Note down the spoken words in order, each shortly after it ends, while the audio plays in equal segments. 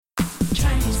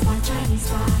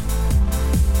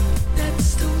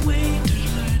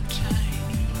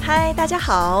嗨，大家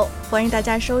好，欢迎大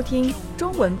家收听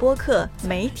中文播客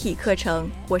媒体课程，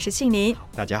我是庆林。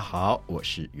大家好，我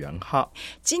是袁浩。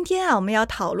今天我们要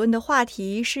讨论的话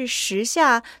题是时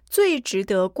下最值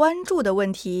得关注的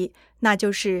问题，那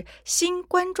就是新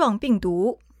冠状病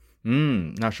毒。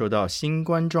那说到新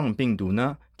冠状病毒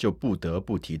呢，就不得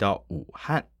不提到武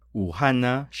汉。武汉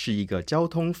呢，是一个交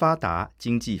通发达、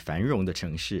经济繁荣的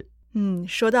城市。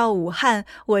说到武汉，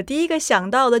我第一个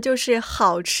想到的就是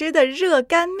好吃的热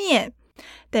干面。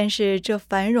但是这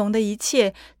繁荣的一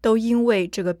切都因为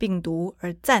这个病毒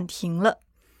而暂停了。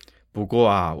不过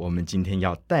我们今天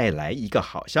要带来一个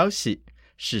好消息，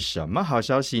是什么好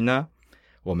消息呢？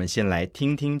我们先来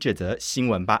听听这则新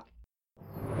闻吧。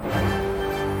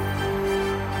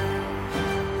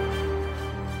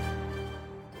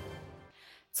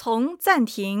从暂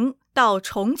停到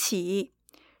重启，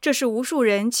这是无数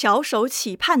人翘首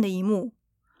企盼的一幕。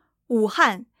武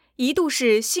汉一度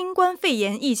是新冠肺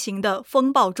炎疫情的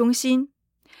风暴中心，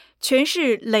全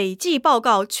市累计报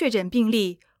告确诊病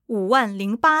例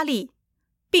50008例，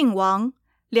病亡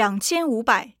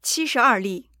2572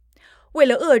例。为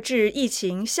了遏制疫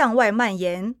情向外蔓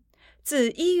延，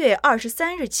自1月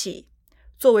23日起，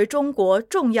作为中国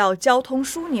重要交通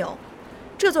枢纽，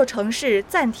这座城市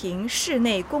暂停市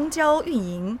内公交运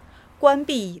营，关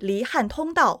闭离汉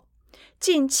通道，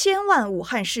近1000万武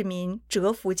汉市民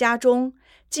蛰伏家中，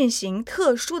进行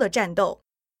特殊的战斗。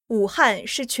武汉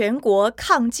是全国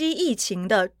抗击疫情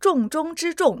的重中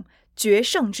之重、决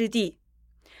胜之地。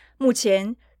目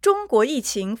前，中国疫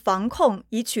情防控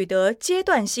已取得阶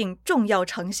段性重要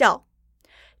成效。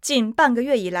近半个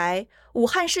月以来，武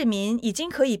汉市民已经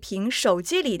可以凭手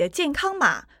机里的健康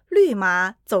码绿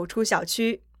码走出小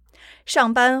区，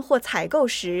上班或采购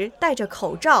时戴着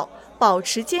口罩，保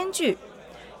持间距。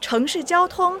城市交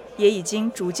通也已经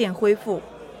逐渐恢复，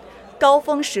高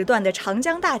峰时段的长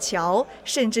江大桥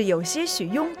甚至有些许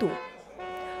拥堵。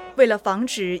为了防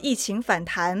止疫情反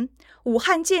弹，武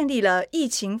汉建立了疫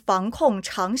情防控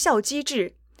长效机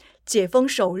制。解封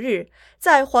首日，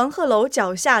在黄鹤楼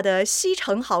脚下的西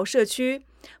城豪社区，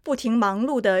不停忙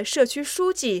碌的社区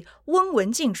书记翁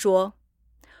文静说：“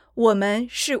我们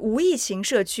是无疫情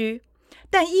社区，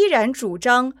但依然主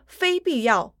张非必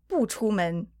要不出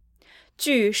门。”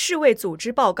据世卫组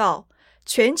织报告，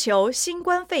全球新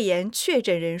冠肺炎确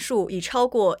诊人数已超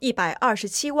过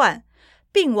127万，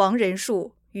病亡人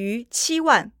数逾7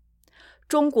万。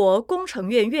中国工程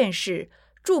院院士、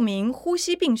著名呼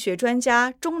吸病学专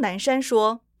家钟南山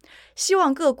说：“希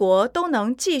望各国都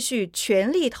能继续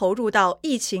全力投入到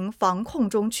疫情防控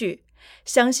中去，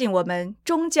相信我们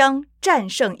终将战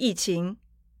胜疫情。”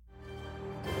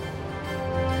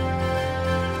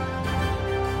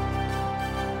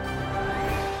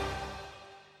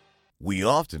 We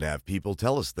often have people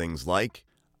tell us things like,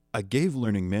 I gave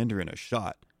learning Mandarin a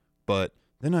shot, but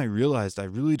then I realized I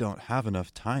really don't have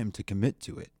enough time to commit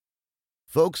to it.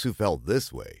 folks who felt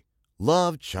this way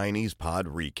love Chinese Pod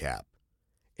Recap.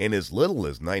 In as little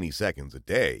as 90 seconds a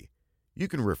day, you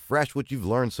can refresh what you've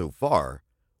learned so far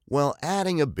while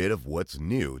adding a bit of what's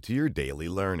new to your daily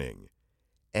learning.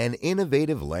 An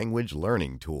innovative language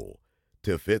learning tool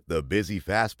to fit the busy,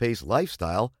 fast-paced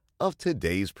lifestyle of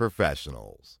today's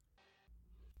professionals.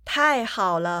 太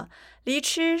好了，离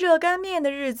吃热干面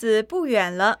的日子不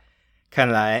远了。看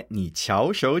来你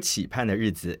翘首企盼的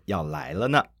日子要来了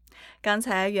呢。刚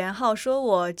才袁浩说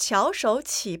我翘首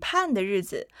企盼的日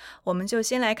子，我们就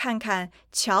先来看看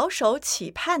翘首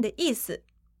企盼的意思。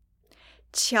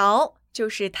翘就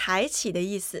是抬起的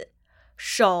意思，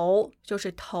首就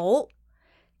是头，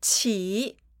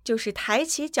起就是抬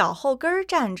起脚后跟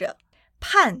站着，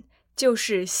盼就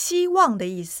是希望的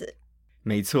意思。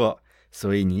没错，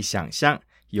所以你想象，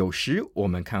有时我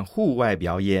们看户外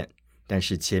表演，但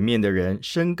是前面的人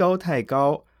身高太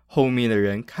高，后面的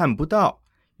人看不到，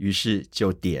于是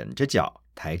就踮着脚，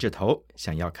抬着头，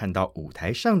想要看到舞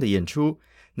台上的演出，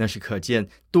那是可见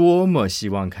多么希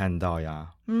望看到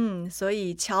呀。所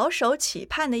以翘首企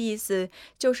盼的意思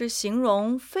就是形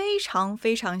容非常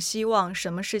非常希望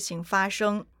什么事情发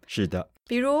生。是的，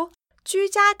比如居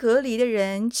家隔离的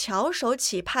人翘首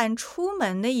企盼出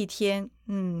门的一天。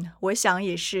我想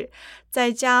也是，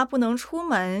在家不能出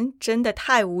门，真的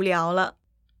太无聊了。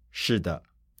是的。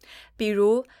比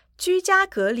如居家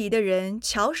隔离的人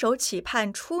翘首企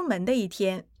盼出门的一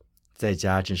天，在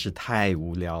家真是太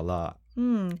无聊了。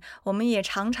我们也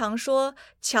常常说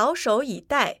翘首以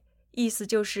待，意思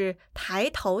就是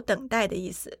抬头等待的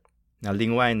意思。那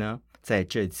另外呢，在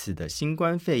这次的新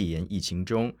冠肺炎疫情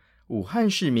中，武汉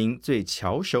市民最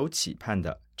翘首企盼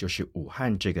的就是武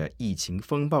汉这个疫情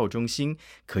风暴中心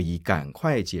可以赶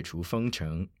快解除封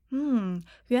城。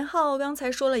元浩刚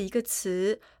才说了一个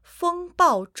词，风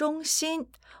暴中心。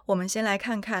我们先来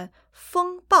看看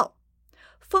风暴。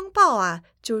风暴啊，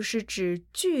就是指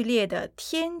剧烈的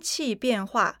天气变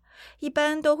化，一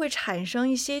般都会产生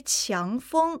一些强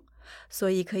风，所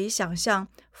以可以想象，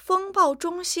风暴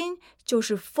中心就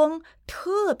是风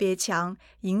特别强，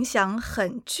影响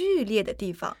很剧烈的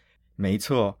地方。没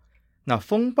错，那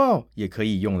风暴也可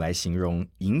以用来形容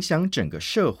影响整个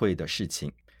社会的事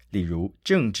情，例如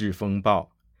政治风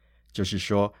暴，就是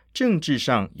说政治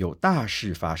上有大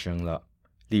事发生了，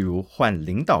例如换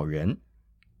领导人。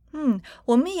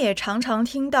我们也常常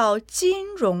听到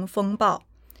金融风暴，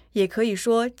也可以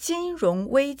说金融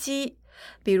危机。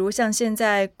比如像现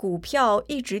在股票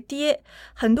一直跌，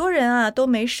很多人啊都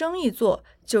没生意做，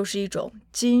就是一种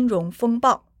金融风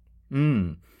暴。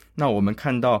那我们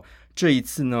看到这一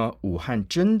次呢，武汉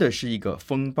真的是一个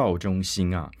风暴中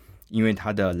心啊，因为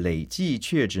它的累计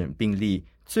确诊病例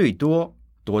最多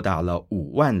达了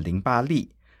50008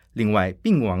例，另外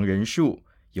病亡人数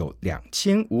有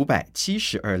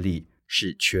2572例，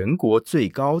是全国最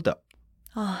高的。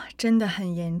真的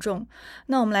很严重。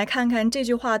那我们来看看这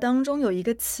句话当中有一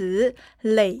个词，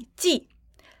累计。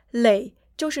累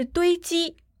就是堆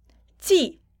积，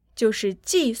计就是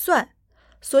计算，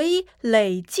所以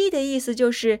累计的意思就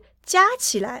是加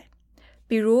起来。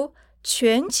比如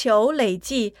全球累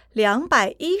计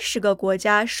210个国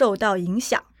家受到影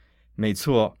响。没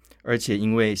错，而且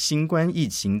因为新冠疫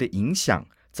情的影响，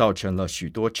造成了许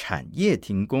多产业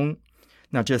停工。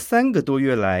那这3个多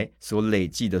月来所累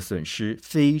计的损失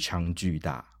非常巨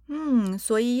大。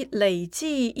所以累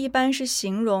计一般是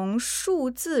形容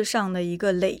数字上的一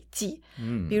个累计。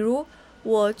比如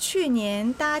我去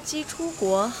年搭机出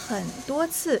国很多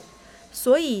次，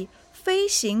所以飞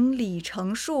行里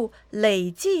程数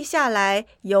累计下来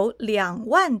有2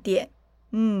万点。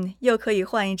又可以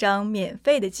换一张免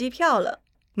费的机票了。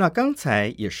那刚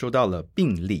才也说到了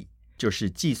病例，就是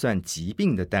计算疾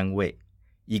病的单位。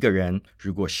一个人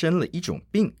如果生了一种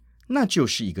病，那就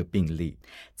是一个病例。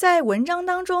在文章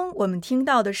当中，我们听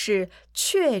到的是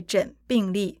确诊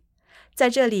病例。在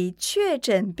这里，确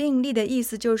诊病例的意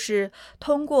思就是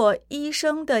通过医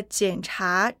生的检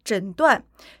查诊断，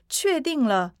确定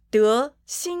了得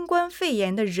新冠肺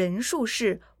炎的人数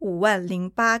是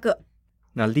50008个。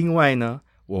那另外呢，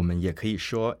我们也可以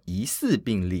说疑似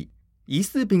病例。疑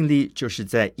似病例就是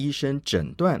在医生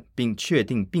诊断并确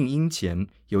定病因前，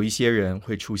有一些人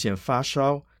会出现发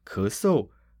烧、咳嗽、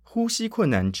呼吸困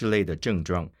难之类的症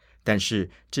状，但是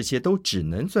这些都只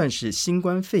能算是新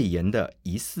冠肺炎的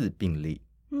疑似病例。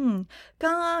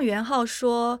刚刚元浩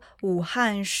说武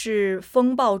汉是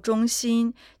风暴中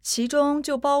心，其中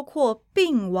就包括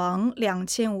病亡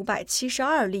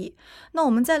2572例。那我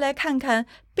们再来看看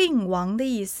病亡的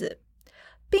意思。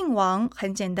病亡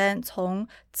很简单，从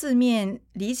字面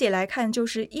理解来看，就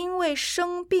是因为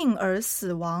生病而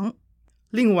死亡。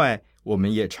另外，我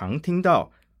们也常听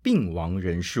到病亡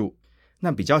人数。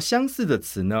那比较相似的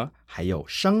词呢，还有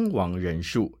伤亡人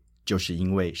数，就是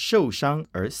因为受伤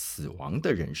而死亡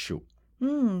的人数。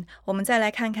我们再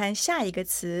来看看下一个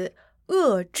词，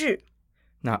遏制。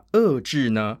那遏制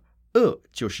呢？遏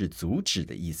就是阻止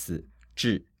的意思，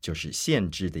制就是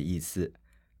限制的意思。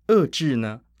遏制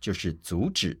呢，就是阻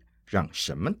止让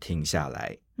什么停下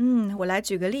来。我来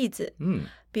举个例子。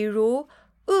比如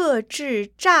遏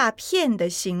制诈骗的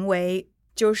行为，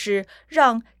就是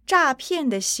让诈骗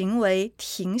的行为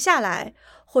停下来，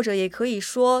或者也可以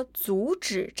说阻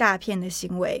止诈骗的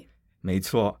行为。没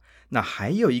错，那还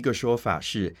有一个说法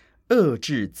是遏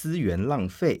制资源浪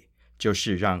费，就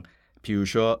是让比如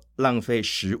说浪费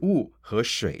食物和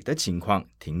水的情况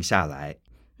停下来。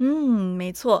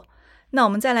没错。那我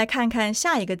们再来看看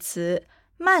下一个词，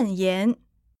蔓延。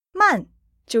蔓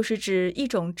就是指一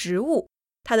种植物，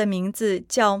它的名字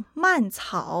叫蔓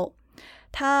草。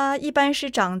它一般是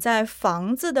长在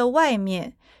房子的外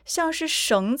面，像是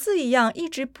绳子一样一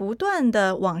直不断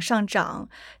的往上长，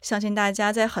相信大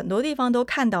家在很多地方都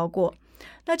看到过。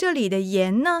那这里的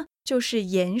延呢，就是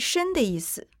延伸的意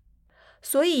思。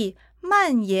所以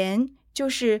蔓延就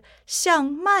是像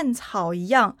蔓草一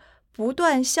样不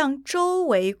断向周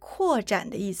围扩展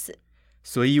的意思。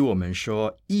所以我们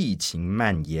说疫情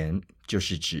蔓延，就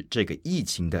是指这个疫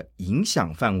情的影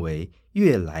响范围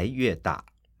越来越大。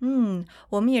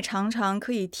我们也常常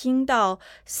可以听到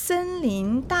森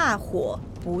林大火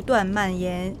不断蔓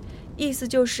延，意思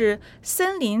就是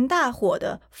森林大火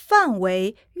的范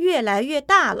围越来越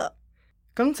大了。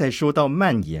刚才说到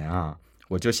蔓延啊，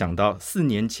我就想到4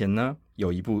年前呢，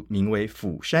有一部名为《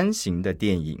釜山行》的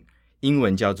电影，英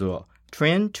文叫做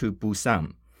Train to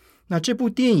Busan。那这部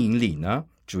电影里呢，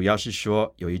主要是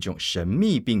说有一种神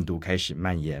秘病毒开始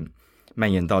蔓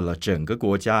延到了整个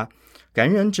国家，感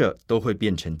染者都会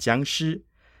变成僵尸。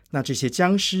那这些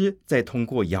僵尸再通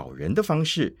过咬人的方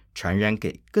式传染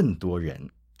给更多人。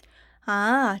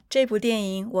啊，这部电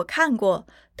影我看过，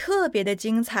特别的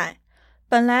精彩。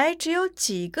本来只有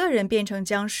几个人变成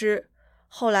僵尸，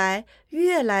后来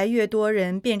越来越多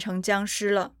人变成僵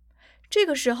尸了。这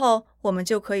个时候，我们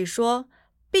就可以说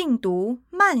病毒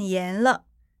蔓延了。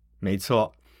没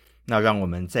错，那让我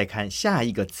们再看下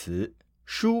一个词，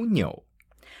枢纽。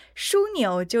枢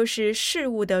纽就是事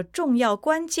物的重要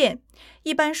关键，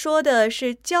一般说的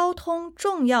是交通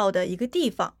重要的一个地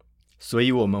方。所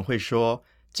以我们会说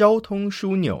交通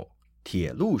枢纽、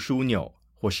铁路枢纽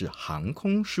或是航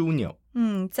空枢纽。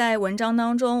在文章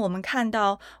当中我们看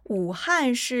到武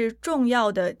汉是重要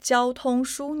的交通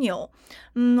枢纽。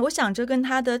我想这跟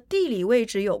它的地理位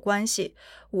置有关系。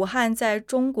武汉在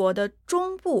中国的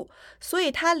中部，所以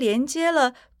它连接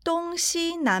了东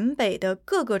西南北的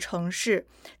各个城市，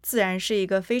自然是一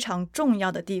个非常重要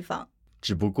的地方。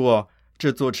只不过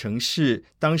这座城市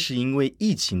当时因为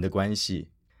疫情的关系，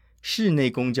市内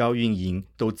公交运营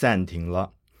都暂停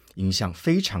了，影响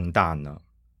非常大呢。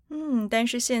但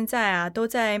是现在都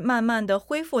在慢慢的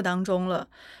恢复当中了。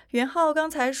元浩刚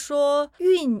才说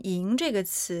运营这个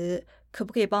词，可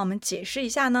不可以帮我们解释一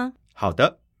下呢？好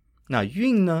的，那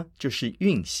运呢就是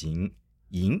运行，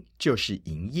营就是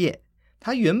营业。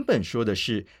它原本说的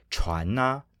是船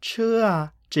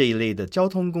车这一类的交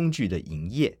通工具的营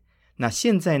业，那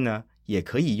现在呢也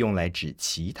可以用来指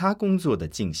其他工作的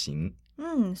进行。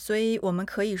所以我们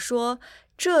可以说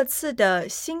这次的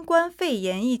新冠肺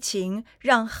炎疫情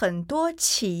让很多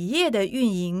企业的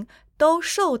运营都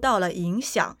受到了影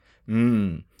响。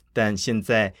但现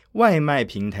在外卖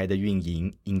平台的运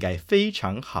营应该非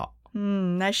常好。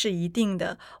那是一定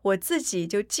的，我自己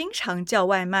就经常叫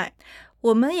外卖。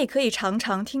我们也可以常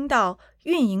常听到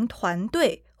运营团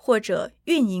队或者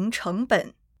运营成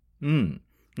本。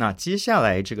那接下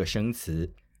来这个生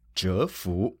词蛰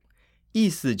伏，意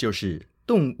思就是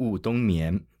动物冬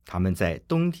眠，它们在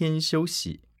冬天休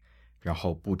息，然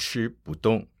后不吃不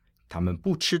动，它们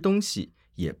不吃东西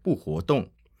也不活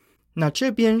动。那这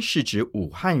边是指武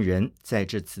汉人在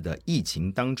这次的疫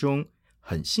情当中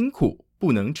很辛苦，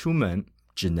不能出门，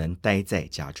只能待在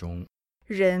家中。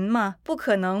人嘛，不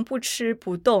可能不吃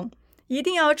不动，一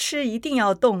定要吃，一定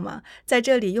要动嘛。在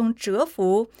这里用蛰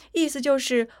伏，意思就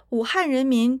是武汉人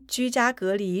民居家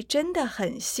隔离真的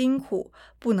很辛苦，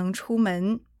不能出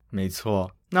门。没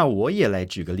错，那我也来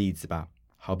举个例子吧。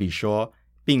好比说，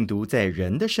病毒在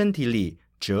人的身体里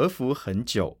蛰伏很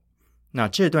久，那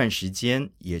这段时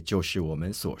间也就是我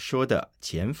们所说的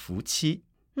潜伏期。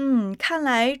看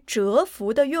来蛰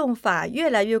伏的用法越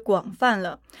来越广泛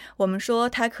了。我们说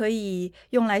它可以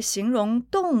用来形容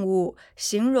动物，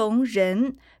形容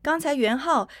人。刚才元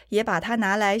浩也把它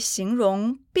拿来形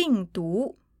容病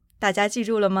毒，大家记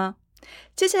住了吗？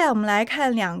接下来我们来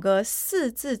看2个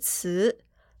4字词。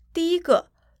第一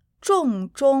个，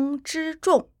重中之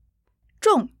重。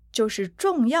重就是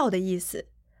重要的意思，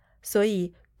所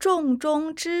以重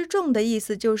中之重的意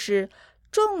思就是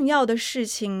重要的事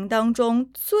情当中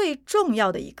最重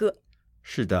要的一个。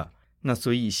是的，那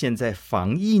所以现在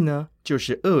防疫呢，就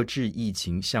是遏制疫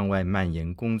情向外蔓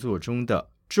延工作中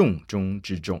的重中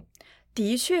之重。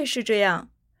的确是这样，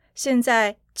现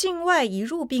在境外移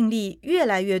入病例越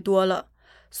来越多了，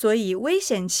所以危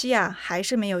险期还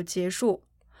是没有结束。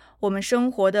我们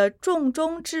生活的重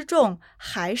中之重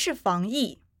还是防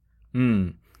疫。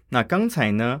那刚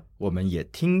才呢，我们也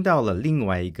听到了另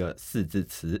外一个4字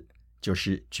词，就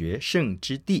是决胜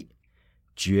之地。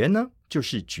决呢就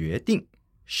是决定，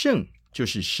胜就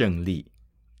是胜利，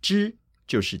之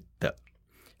就是的，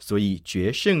所以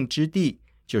决胜之地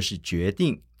就是决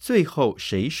定最后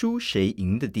谁输谁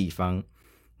赢的地方。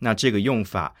那这个用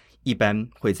法一般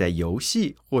会在游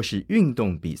戏或是运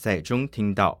动比赛中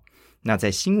听到，那在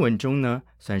新闻中呢，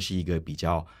算是一个比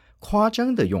较夸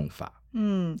张的用法。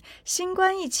新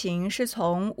冠疫情是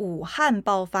从武汉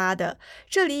爆发的，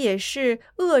这里也是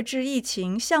遏制疫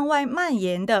情向外蔓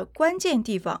延的关键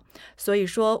地方，所以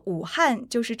说武汉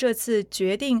就是这次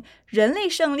决定人类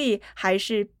胜利还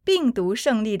是病毒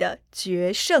胜利的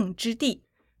决胜之地。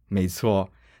没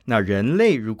错，那人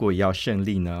类如果要胜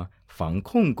利呢，防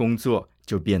控工作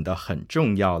就变得很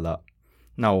重要了。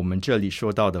那我们这里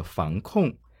说到的防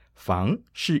控，防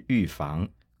是预防，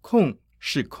控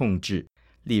是控制，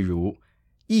例如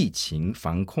疫情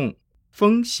防控、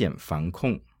风险防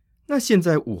控。那现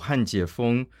在武汉解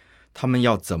封，他们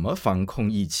要怎么防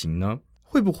控疫情呢？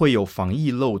会不会有防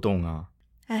疫漏洞啊？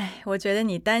哎，我觉得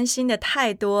你担心的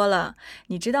太多了。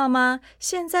你知道吗？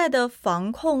现在的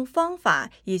防控方法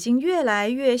已经越来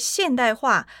越现代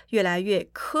化，越来越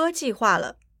科技化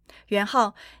了。元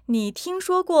浩，你听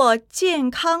说过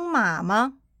健康码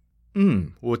吗？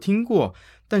我听过，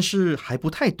但是还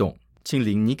不太懂。庆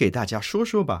龄，你给大家说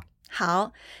说吧。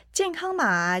好，健康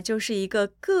码就是一个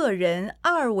个人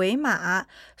二维码，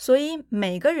所以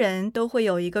每个人都会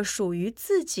有一个属于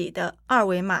自己的二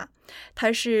维码。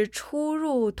它是出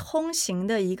入通行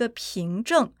的一个凭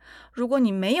证。如果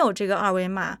你没有这个二维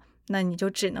码，那你就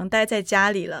只能待在家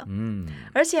里了。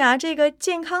而且这个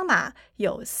健康码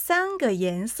有3个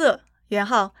颜色。元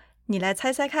浩，你来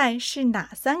猜猜看是哪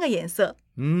3个颜色？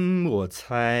我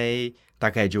猜大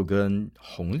概就跟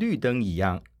红绿灯一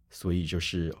样，所以就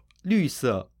是绿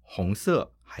色、红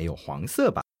色还有黄色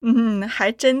吧。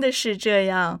还真的是这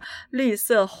样。绿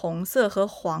色、红色和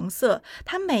黄色，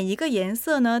它每一个颜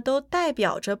色呢都代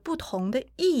表着不同的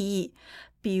意义。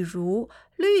比如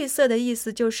绿色的意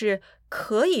思就是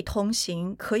可以通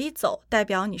行，可以走，代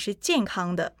表你是健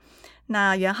康的。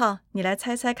那元浩，你来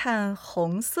猜猜看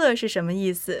红色是什么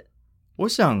意思？我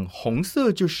想红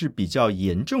色就是比较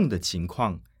严重的情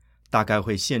况，大概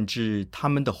会限制他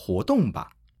们的活动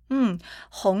吧。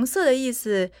红色的意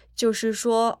思就是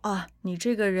说你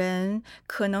这个人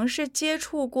可能是接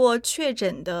触过确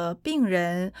诊的病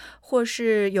人，或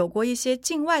是有过一些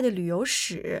境外的旅游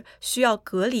史，需要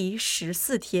隔离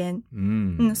14天。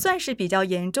算是比较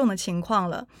严重的情况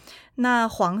了。那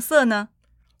黄色呢？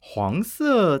黄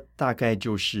色大概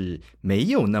就是没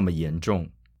有那么严重。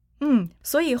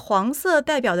所以黄色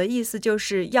代表的意思就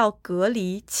是要隔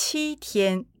离7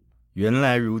天。原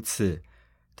来如此，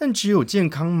但只有健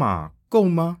康码够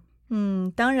吗？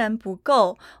当然不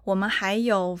够，我们还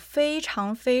有非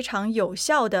常非常有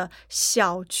效的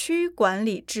小区管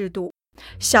理制度。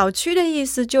小区的意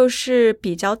思就是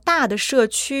比较大的社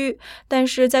区，但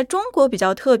是在中国比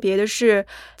较特别的是，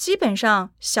基本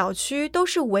上小区都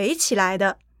是围起来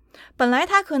的。本来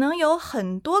它可能有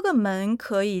很多个门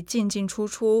可以进进出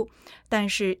出，但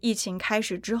是疫情开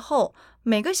始之后，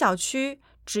每个小区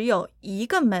只有1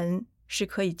个门是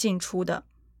可以进出的。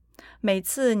每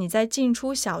次你在进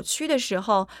出小区的时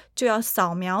候，就要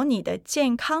扫描你的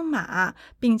健康码，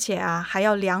并且还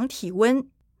要量体温。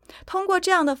通过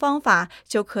这样的方法，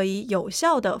就可以有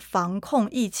效的防控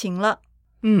疫情了。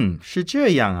是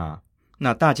这样啊，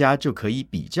那大家就可以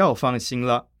比较放心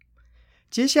了。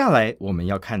接下来我们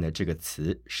要看的这个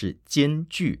词是间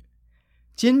距。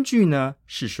间距呢，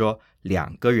是说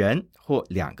2个人或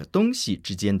2个东西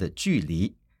之间的距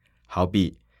离。好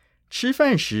比吃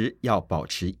饭时要保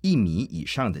持1米以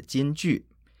上的间距，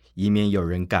以免有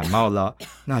人感冒了，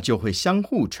那就会相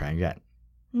互传染。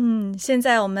现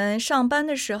在我们上班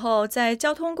的时候，在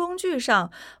交通工具上，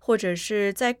或者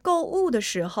是在购物的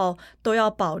时候，都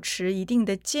要保持一定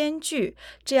的间距，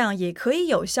这样也可以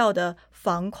有效的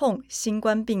防控新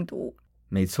冠病毒。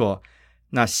没错，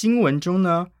那新闻中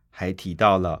呢，还提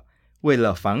到了，为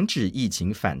了防止疫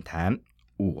情反弹，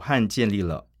武汉建立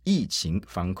了疫情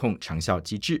防控长效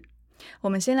机制。我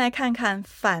们先来看看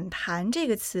反弹这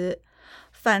个词。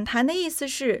反弹的意思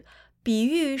是比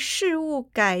喻事物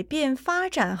改变发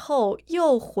展后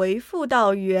又回复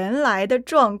到原来的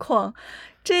状况。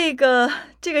这个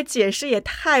解释也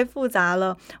太复杂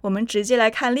了，我们直接来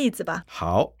看例子吧。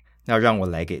好，那让我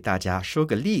来给大家说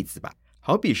个例子吧。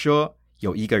好比说，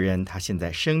有一个人他现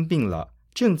在生病了，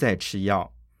正在吃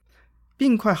药，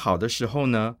病快好的时候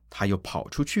呢，他又跑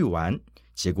出去玩，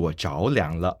结果着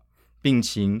凉了，病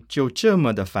情就这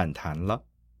么的反弹了。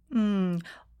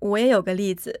我也有个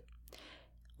例子。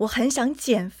我很想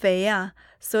减肥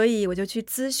所以我就去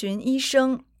咨询医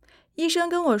生。医生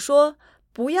跟我说，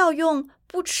不要用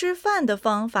不吃饭的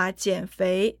方法减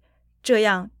肥，这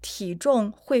样体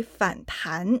重会反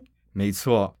弹。没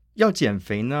错，要减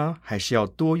肥呢，还是要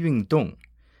多运动。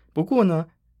不过呢，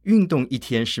运动1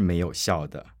天是没有效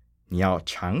的，你要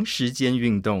长时间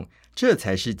运动，这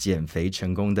才是减肥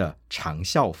成功的长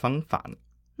效方法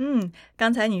呢。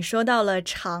刚才你说到了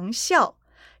长效。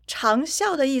长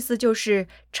效的意思就是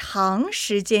长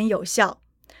时间有效，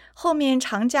后面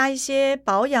常加一些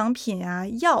保养品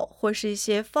药或是一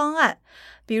些方案。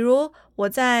比如我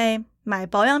在买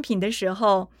保养品的时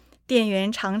候，店员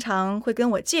常常会跟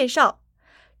我介绍，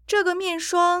这个面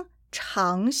霜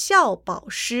长效保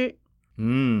湿。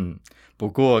不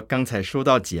过刚才说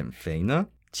到减肥呢，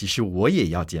其实我也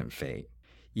要减肥，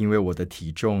因为我的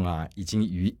体重已经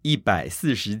逾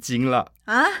140斤了。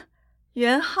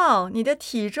元浩，你的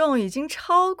体重已经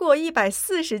超过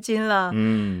140斤了。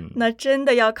那真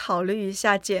的要考虑一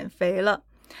下减肥了。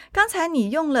刚才你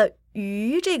用了“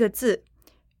逾”这个字，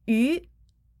逾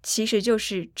其实就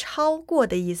是超过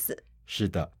的意思。是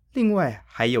的，另外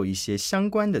还有一些相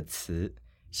关的词，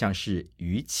像是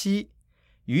逾期，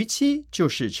逾期就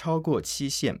是超过期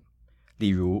限，例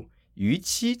如逾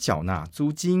期缴纳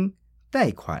租金、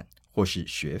贷款或是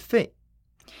学费。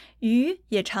逾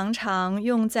也常常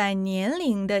用在年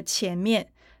龄的前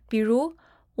面，比如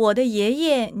我的爷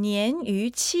爷年逾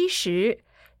70，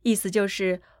意思就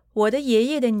是我的爷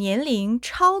爷的年龄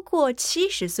超过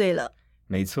70岁了。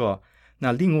没错，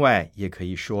那另外也可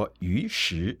以说逾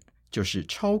时，就是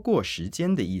超过时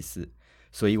间的意思，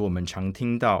所以我们常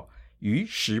听到逾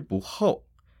时不候，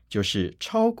就是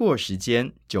超过时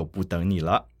间就不等你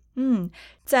了。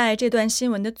在这段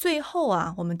新闻的最后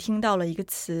啊，我们听到了一个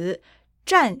词，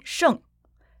战胜。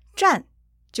战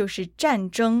就是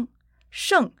战争，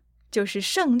胜就是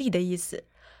胜利的意思，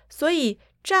所以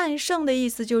战胜的意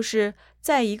思就是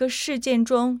在一个事件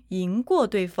中赢过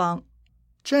对方。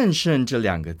战胜这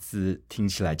2个字听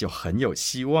起来就很有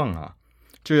希望啊，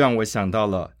这让我想到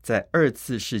了在2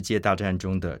次世界大战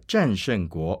中的战胜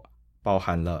国，包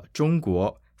含了中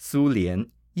国、苏联、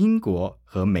英国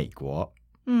和美国。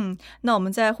那我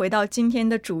们再回到今天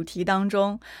的主题当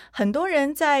中，很多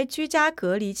人在居家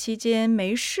隔离期间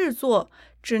没事做，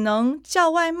只能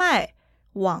叫外卖、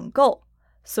网购，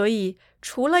所以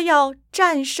除了要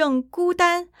战胜孤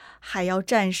单，还要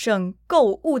战胜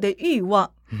购物的欲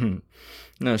望。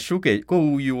那输给购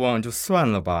物欲望就算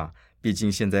了吧，毕竟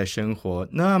现在生活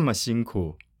那么辛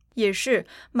苦。也是，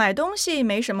买东西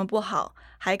没什么不好，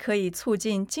还可以促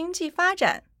进经济发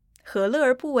展，何乐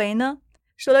而不为呢？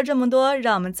说了这么多，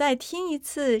让我们再听一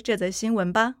次这则新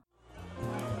闻吧。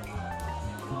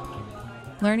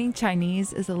Learning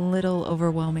Chinese is a little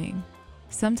overwhelming.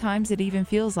 Sometimes it even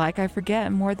feels like I forget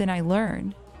more than I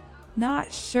learn.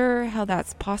 Not sure how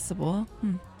that's possible.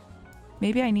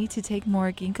 Maybe I need to take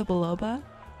more ginkgo biloba?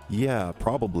 Yeah,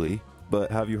 probably.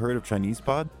 But have you heard of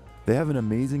ChinesePod? They have an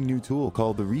amazing new tool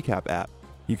called the Recap app.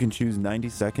 You can choose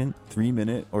 90-second,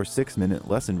 3-minute, or 6-minute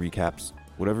lesson recaps,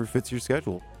 whatever fits your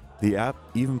schedule. The app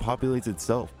even populates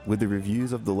itself with the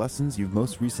reviews of the lessons you've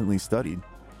most recently studied.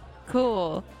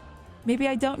 Cool. Maybe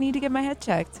I don't need to get my head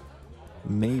checked.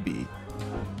 Maybe.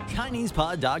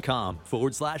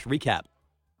 ChinesePod.com/recap.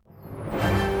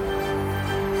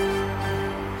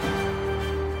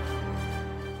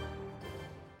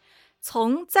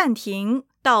 从暂停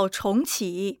到重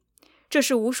启，这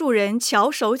是无数人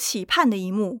翘首企盼的一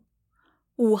幕。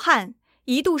武汉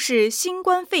一度是新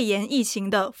冠肺炎疫情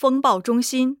的风暴中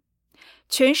心，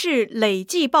全市累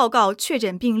计报告确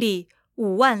诊病例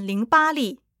50008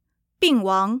例，病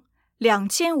亡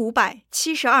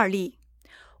2572例。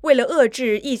为了遏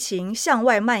制疫情向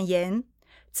外蔓延，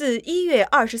自1月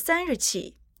23日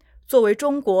起，作为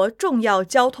中国重要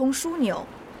交通枢纽，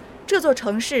这座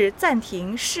城市暂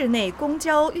停市内公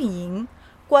交运营，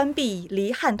关闭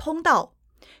离汉通道，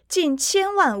近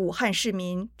1000万武汉市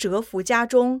民蛰伏家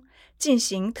中，进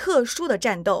行特殊的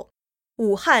战斗。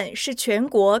武汉是全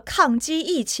国抗击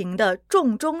疫情的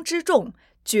重中之重、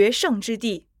决胜之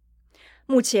地。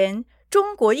目前，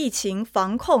中国疫情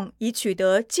防控已取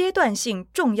得阶段性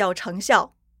重要成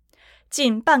效。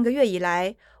近半个月以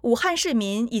来，武汉市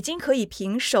民已经可以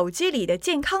凭手机里的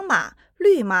健康码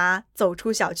绿码走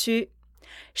出小区，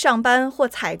上班或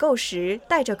采购时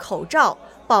戴着口罩，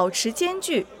保持间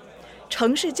距。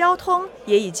城市交通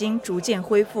也已经逐渐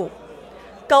恢复，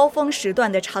高峰时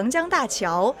段的长江大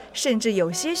桥甚至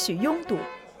有些许拥堵。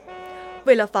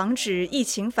为了防止疫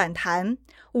情反弹，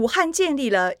武汉建立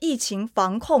了疫情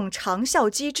防控长效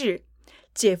机制。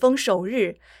解封首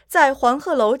日，在黄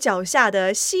鹤楼脚下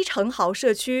的西城豪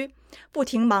社区，不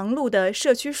停忙碌的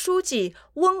社区书记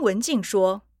翁文静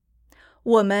说：“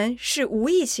我们是无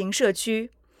疫情社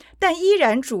区，但依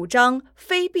然主张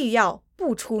非必要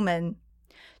不出门。”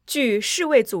据世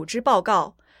卫组织报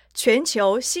告，全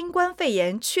球新冠肺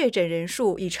炎确诊人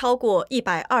数已超过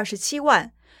127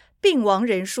万，病亡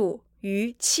人数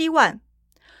逾7万。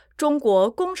中国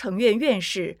工程院院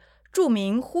士、著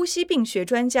名呼吸病学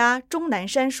专家钟南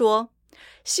山说：“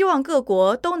希望各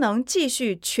国都能继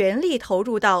续全力投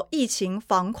入到疫情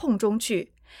防控中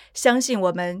去，相信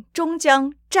我们终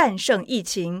将战胜疫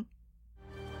情。”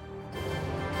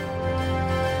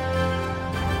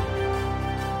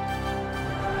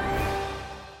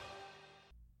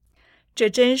这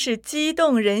真是激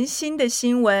动人心的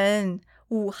新闻！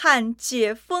武汉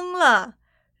解封了，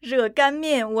热干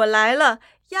面我来了，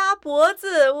鸭脖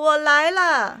子我来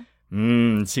了。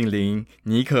庆龄，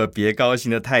你可别高兴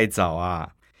得太早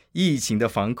啊！疫情的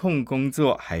防控工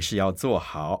作还是要做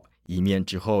好，以免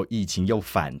之后疫情又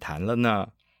反弹了呢。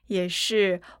也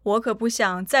是，我可不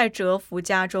想再蛰伏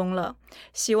家中了。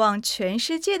希望全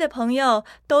世界的朋友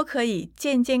都可以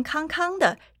健健康康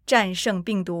的战胜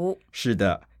病毒。是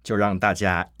的，就让大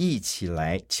家一起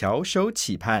来翘首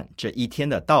企盼这一天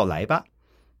的到来吧。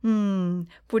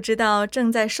不知道正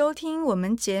在收听我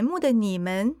们节目的你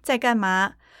们在干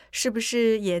嘛？是不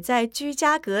是也在居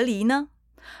家隔离呢？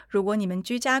如果你们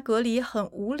居家隔离很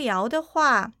无聊的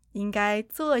话，应该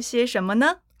做些什么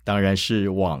呢？当然是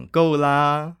网购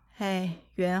啦。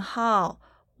元浩，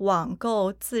网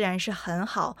购自然是很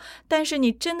好，但是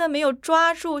你真的没有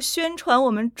抓住宣传我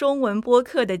们中文播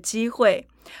客的机会。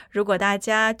如果大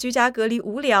家居家隔离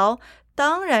无聊，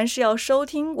当然是要收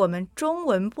听我们中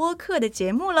文播客的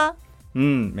节目了。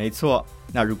没错。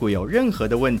那如果有任何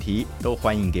的问题，都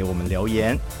欢迎给我们留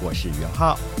言。我是元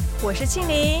浩，我是庆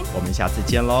玲，我们下次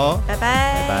见喽，拜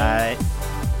拜，拜拜。